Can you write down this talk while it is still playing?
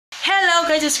Hello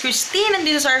guys, it's Christine and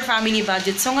this is our family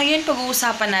budget. So ngayon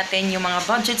pag-uusapan natin yung mga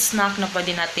budget snack na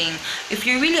pwede nating, if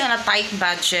you're really on a tight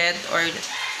budget or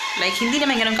like hindi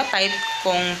naman ganun ka-tight,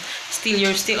 kung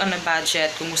you're still on a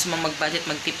budget, kung gusto mong mag-budget,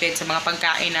 magtipid sa mga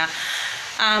pagkain na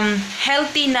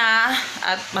healthy na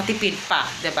at matipid pa,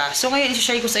 diba? So ngayon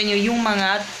i-share ko sa inyo yung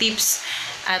mga tips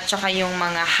at saka yung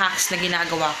mga hacks na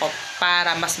ginagawa ko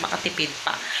para mas makatipid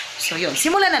pa. So yun,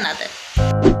 simulan na natin.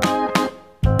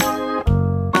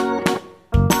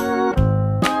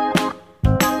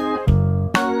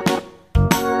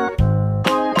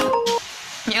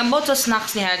 About sa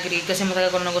snacks ni Hagrid, kasi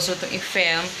matagal ko na gusto itong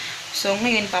i-film. So,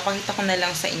 ngayon, papakita ko na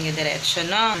lang sa inyo diretso,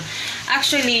 no?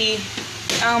 Actually,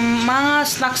 mga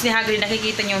snacks ni Hagrid,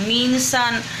 nakikita nyo,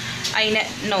 minsan,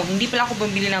 hindi pala ako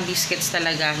bumili ng biscuits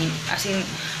talaga. As in,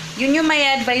 yun yung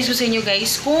may advice ko sa inyo,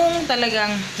 guys, kung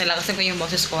talagang, nalakasan ko yung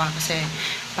boses ko, kasi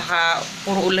baka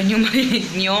puro ulan yung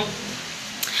marinig nyo.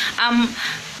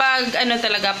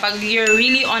 Pag you're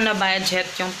really on a budget,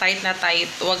 yung tight na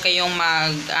tight, huwag kayong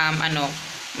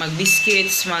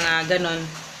mag-biscuits, mga ganon.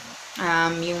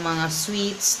 Yung mga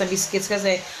sweets na biscuits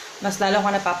kasi mas lalo ka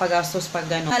napapagastos pag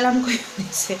ganon. Alam ko yun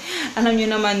kasi, alam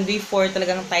nyo naman, before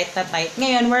talagang tight na tight.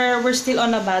 Ngayon, we're still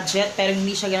on a budget, pero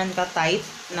hindi siya ganon ka-tight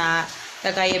na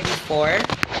kagaya before.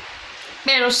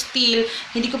 Pero still,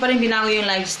 hindi ko pa rin binago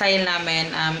yung lifestyle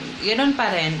namin. Ganon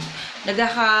pa rin.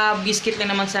 Nagkaka-biscuit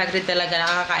lang naman sa Hagrid talaga.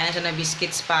 Nakakain na siya ng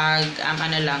biscuits pag,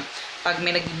 pag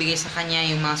may nagbibigay sa kanya,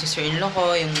 yung mga sister-in-law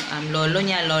ko, yung lolo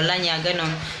niya, lola niya,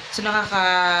 ganon. So,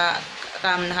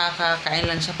 nakakakain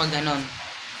lang siya pag ganon.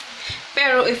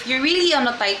 Pero, if you're really on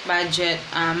a tight budget,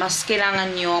 mas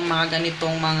kailangan nyo mga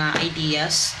ganitong mga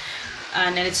ideas.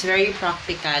 And it's very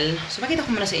practical. So, makita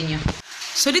ko muna sa inyo.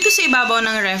 So, dito sa ibabaw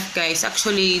ng ref, guys,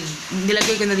 actually,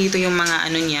 nilagay ko na dito yung mga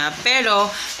niya. Pero,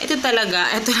 ito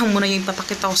lang muna yung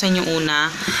ipapakita ko sa inyo una.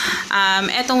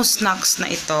 Etong snacks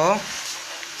na ito.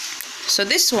 So,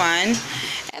 this one,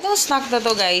 etong snack na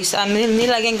to, guys,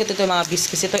 nilagyan ko ito mga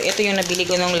biscuits. Ito yung nabili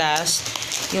ko nung last.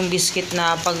 Yung biscuit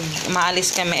na pag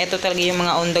maalis kami, ito talaga yung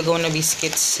mga on-the-go na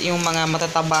biscuits. Yung mga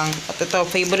matatabang. At ito,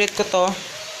 favorite ko to.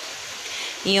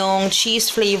 Yung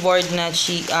cheese-flavored na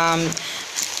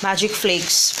Magic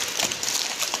Flakes.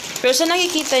 Pero sa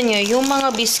nakikita nyo, yung mga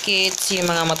biscuits, yung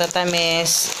mga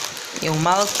matatamis, yung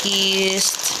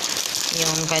Malkist,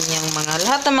 yung kanyang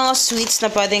lahat ng mga sweets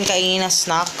na pwedeng kainin na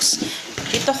snacks,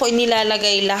 ito ko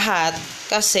inilalagay lahat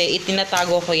kasi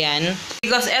itinatago ko yan.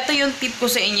 Because ito yung tip ko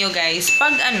sa inyo, guys.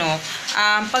 Pag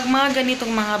pag mga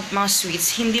ganitong mga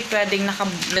sweets, hindi pwedeng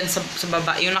nakablend sa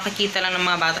baba. Yung nakikita lang ng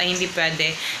mga bata, hindi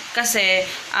pwede. Kasi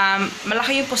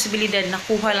malaki yung posibilidad na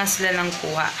kuha lang sila ng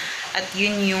kuha. At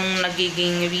yun yung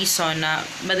nagiging reason na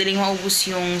madaling maubos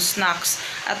yung snacks.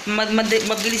 At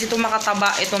mabilis itong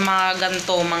makataba, itong mga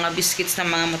ganto, mga biscuits na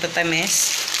mga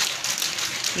matatamis.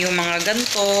 Yung mga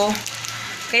ganto.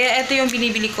 Kaya ito yung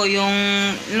binibili ko, yung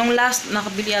nung last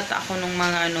nakabili ata ako nung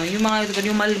mga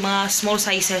yung mga small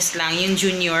sizes lang, yung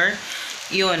junior,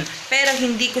 yun. Pero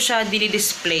hindi ko siya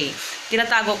dinidisplay.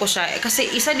 Tinatago ko siya.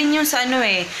 Kasi isa din yung sa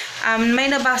may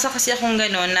nabasa kasi akong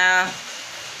gano'n na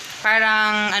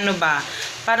parang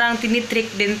parang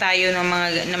tinitrick din tayo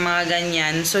ng mga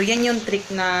ganyan. So yan yung trick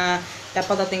na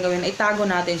dapat natin gawin. Itago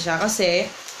natin siya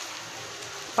kasi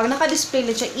pag naka-display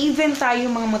na siya, even tayo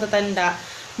mga matatanda,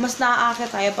 mas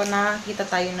naaakit tayo pag nakakita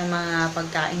tayo ng mga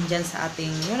pagkain dyan sa ating,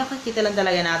 yung nakakita lang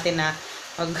talaga natin na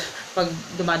pag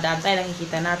dumadaan tayo,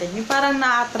 nakikita natin, yung parang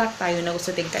na-attract tayo na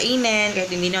gusto natin kainin,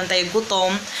 kahit hindi naman tayo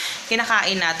gutom,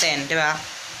 kinakain natin, di ba?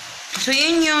 So,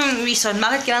 yun yung reason,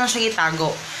 bakit kailangan siya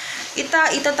itago.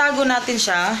 Itatago natin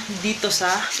siya dito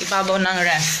sa ibabaw ng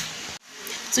ref.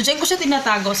 So, dyan ko siya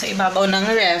tinatago sa ibabaw ng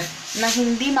ref na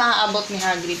hindi maaabot ni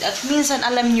Hagrid. At minsan,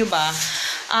 alam nyo ba,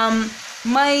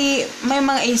 may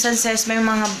mga instances, may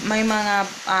mga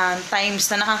times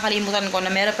na nakakalimutan ko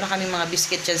na meron pa kami mga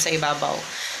biscuit dyan sa ibabaw.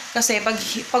 Kasi pag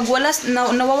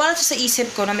nawawala siya sa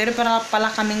isip ko na meron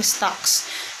pala kaming stocks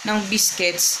ng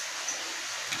biscuits,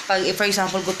 pag for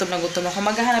example gutom na gutom ako,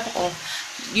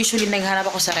 usually naghahanap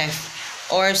ako sa ref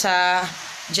or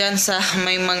dyan sa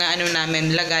may mga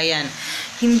namin lagayan.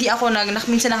 Hindi ako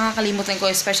minsan nakakalimutan ko,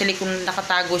 especially kung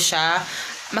nakatago siya.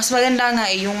 Mas maganda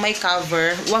nga yung may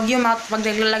cover. Wag yung pag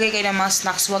naglalagay kayo ng mga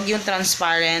snacks, wag yung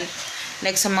transparent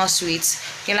like sa mga sweets.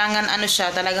 Kailangan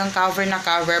siya, talagang cover na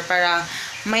cover para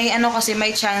may kasi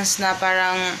may chance na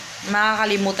parang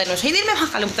makakalimutan mo siya. Hindi naman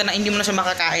makakalimutan na hindi mo na siya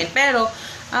makakain. Pero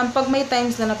pag may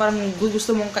times na parang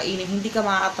gusto mong kainin, hindi ka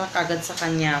ma-attract agad sa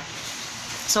kanya.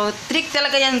 So, trick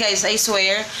talaga yan, guys. I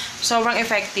swear. Sobrang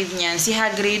effective niyan. Si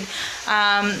Hagrid,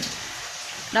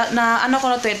 ano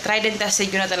ko na to, tried and tested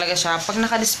ko na talaga siya. Pag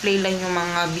naka-display lang yung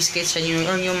mga biscuits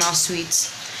siya, or yung mga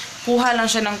sweets, kuha lang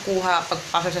siya ng kuha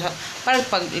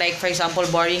pag like for example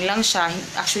boring lang siya,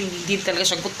 actually hindi talaga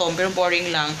siya gutom pero boring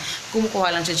lang,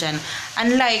 kumukuha lang siya dyan.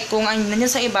 Unlike kung nandiyan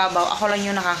sa ibabaw, ako lang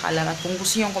yung nakakaalam at kung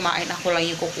gusto niyong kumain, ako lang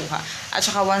yung kukuha. At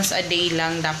saka once a day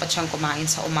lang dapat siyang kumain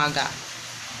sa umaga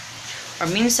or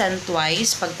minsan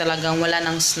twice pag talagang wala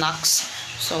ng snacks.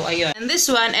 So, ayun. And this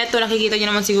one, eto nakikita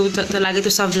nyo naman siguro talaga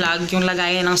ito sa vlog, yung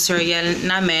lagayan ng cereal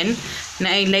namin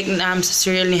na I like sa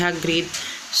cereal ni Hagrid.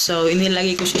 So,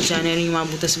 inilagay ko siya dyan. Yung mga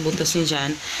butas-butas niya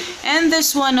dyan. And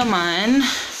this one naman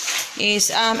is,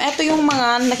 eto yung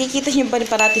mga nakikita niyo pa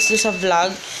parati sa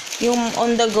vlog. Yung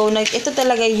on the go na, ito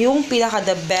talaga yung pinaka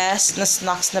the best na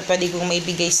snacks na pwede kong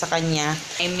maibigay sa kanya.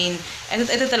 I mean,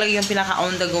 ito talaga yung pinaka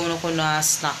on the go na ko na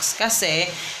snacks. Kasi,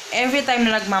 every time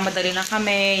na nagmamadali na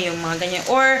kami, yung mga ganyan,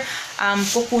 or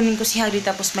kukunin ko si Hagrid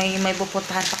tapos may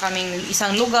pupuntahan pa kaming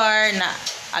isang lugar na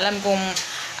alam kong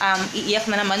iiyak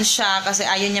na naman siya kasi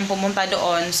ayaw niyang pumunta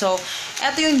doon. So,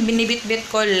 ito yung binibit-bit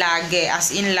ko lagi, as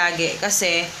in lagi.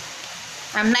 Kasi,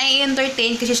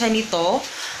 nai-entertain kasi siya nito.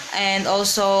 And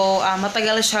also,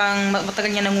 matagal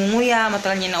niya nangunguya,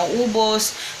 matagal niya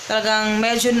nauubos. Talagang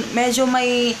medyo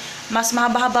may, mas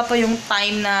mahaba-haba pa yung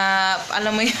time na,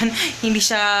 alam mo yun, hindi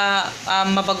siya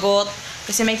mabagot.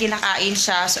 Kasi may kinakain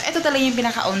siya. So, ito talaga yung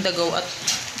pinaka-on the go. At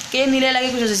kaya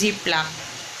nilalagay ko siya sa ziplock.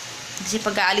 Kasi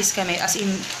pag-aalis kami, as in,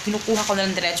 kinukuha ko na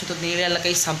lang diretso ito,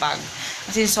 nilalagay sa bag.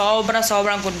 As in,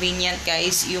 sobrang convenient,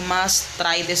 guys. You must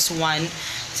try this one.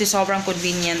 Kasi sobrang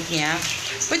convenient niya.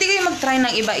 Pwede kayo mag-try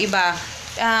ng iba-iba.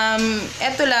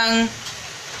 Ito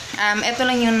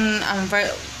lang yung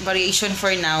variation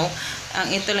for now.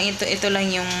 Ito lang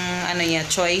yung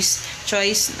choice.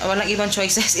 Walang ibang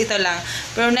choices, ito lang.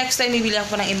 Pero next time bibili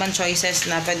ako ng ibang choices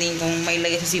na pwedeng kong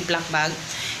mailagay sa ziplock bag.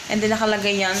 And then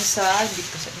nakalagay yan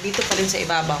dito pa rin sa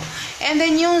ibabaw. And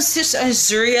then yung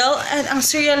cereal, and ang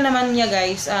cereal naman niya,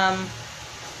 guys,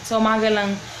 sa umaga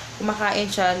lang kumakain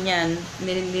siya niyan,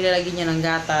 nilalagyan niya ng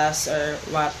gatas or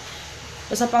what.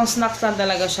 Basta pang snacks lang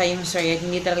talaga siya yung cereal,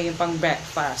 hindi talaga yung pang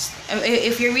breakfast.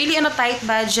 If you're really on a tight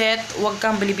budget, huwag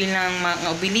kang bili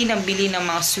ng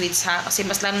mga sweets, ha, kasi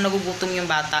mas lalo nagugutom yung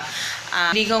bata.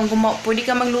 Pwede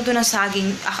kang magluto ng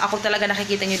saging. Ako talaga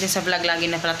nakikita niyo din sa vlog lagi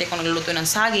na parati kong nagluluto ng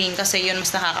saging kasi yun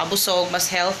mas nakakabusog, mas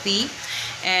healthy.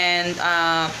 And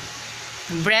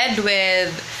bread with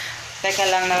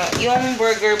yung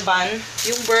burger bun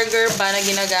na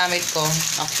ginagamit ko.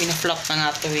 Pinaflop na nga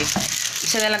ito eh.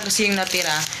 Isa na lang kasi yung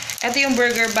natira. Ito yung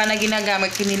burger bun na ginagamit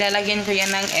ko. Nilalagyan ko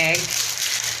yan ng egg.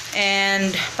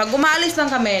 And pag umaalis lang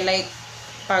kami, like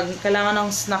pag kailangan ng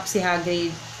snack si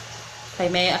Hagrid, kay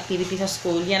may activity sa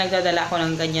school, yan nagdadala ako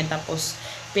ng ganyan. Tapos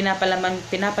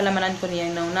pinapalamanan ko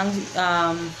niya ng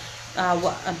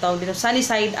sunny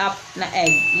side up na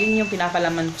egg. Yun yung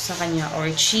pinapalaman ko sa kanya,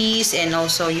 or cheese, and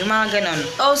also yung mga ganon.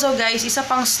 Also guys, isa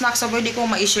pang snack sa pwede ko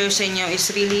ma-share sa inyo is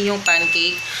really yung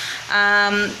pancake.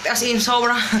 As in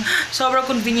sobrang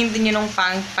convenient din yun ng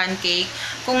pancake.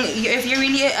 If you're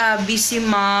really a busy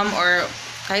mom, or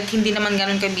kahit hindi naman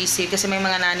ganun ka busy, kasi may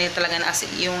mga nanay talaga na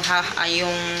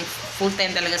yung full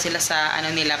time talaga sila sa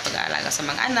nila, pag-aalaga sa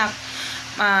mga anak.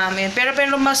 Pero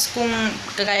mas kung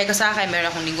kagaya ka sa akin,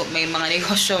 may mga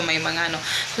negosyo, may mga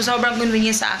so sobrang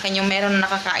convenient sa akin yung meron na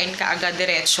nakakain ka agad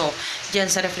diretso dyan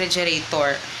sa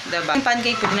refrigerator, diba? Yung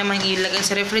pancake pwede naman ilagay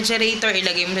sa refrigerator,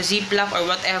 ilagay mo sa ziplock or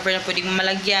whatever na pwede mo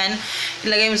malagyan,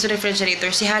 ilagay mo sa refrigerator.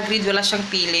 Si Hagrid wala siyang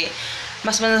pili,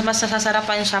 mas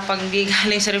nasasarapan siya pag di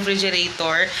galing sa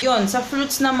refrigerator. Yun, sa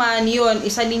fruits naman, yun,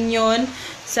 isa din yun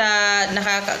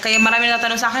kaya marami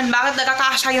natatanong sa akin, bakit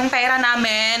nagkakasya yung pera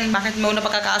namin? Bakit mo na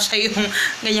pagkakasya yung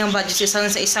ganyang budget sa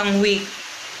isang week?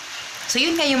 So,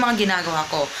 yun nga yung mga ginagawa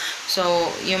ko.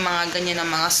 So, yung mga ganyan na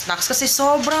mga snacks. Kasi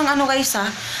sobrang guys, sa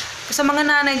mga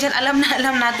nanay dyan,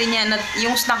 alam natin yan, na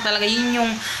yung snack talaga, yun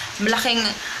yung malaking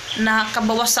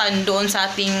nakabawasan doon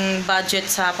sa ating budget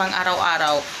sa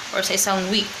pang-araw-araw or sa isang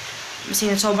week.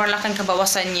 Kasi sobrang laking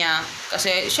kabawasan niya.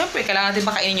 Kasi, syempre, kailangan natin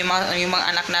pakainin yung mga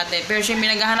anak natin. Pero, syempre,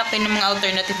 naghahanap tayo ng mga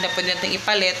alternative na pwede natin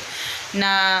ipalit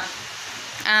na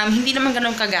hindi naman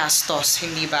ganun kagastos,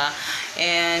 hindi ba?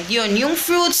 And, yun, yung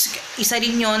fruits, isa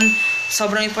din yun.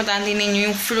 Sobrang importante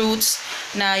ninyo yung fruits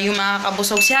na yung mga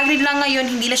kabusog. Si Hagrid lang ngayon,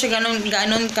 hindi na siya ganun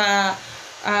ka,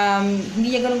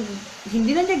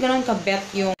 hindi na siya ganun ka-bet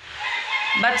yung.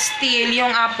 But still,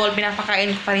 yung apple,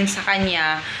 pinapakain ko pa rin sa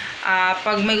kanya.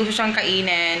 Pag may gusto siyang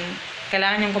kainin,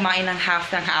 kailangan niyang kumain ng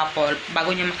half ng apple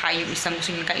bago niya makain yung isang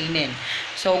gusto niyang kainin.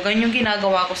 So, ganyan yung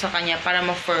ginagawa ko sa kanya para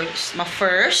ma-force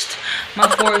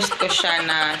ko siya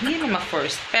na, hindi na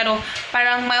ma-force, pero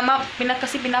parang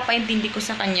kasi pinapaintindi ko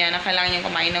sa kanya na kailangan niyang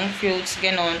kumain ng fruits,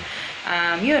 ganon.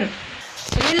 Yun.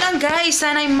 So, yun lang guys.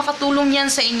 Sana yung makatulong yan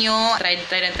sa inyo. Try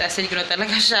and tested ko na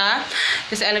talaga siya.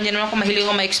 Kasi alam niyo naman kung mahilig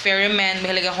ako mag-experiment,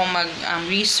 mahilig ako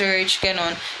mag-research,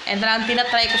 ganon. And talagang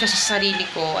tinatry ko siya sa sarili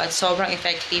ko at sobrang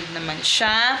effective naman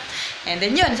siya. And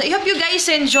then yun. So, I hope you guys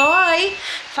enjoy.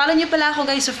 Follow niyo pala ako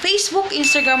guys sa Facebook,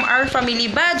 Instagram,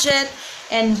 Ourfamilybudget.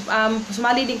 And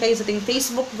sumali din kayo sa ating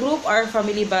Facebook group,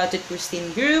 Ourfamilybudget Christine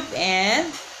Group. And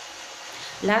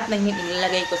lahat ng yun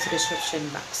ilalagay ko sa description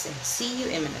box. And see you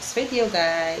in my next video,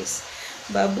 guys.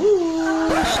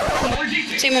 Babush!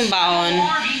 Say mong baon.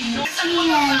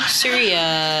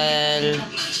 Cereal.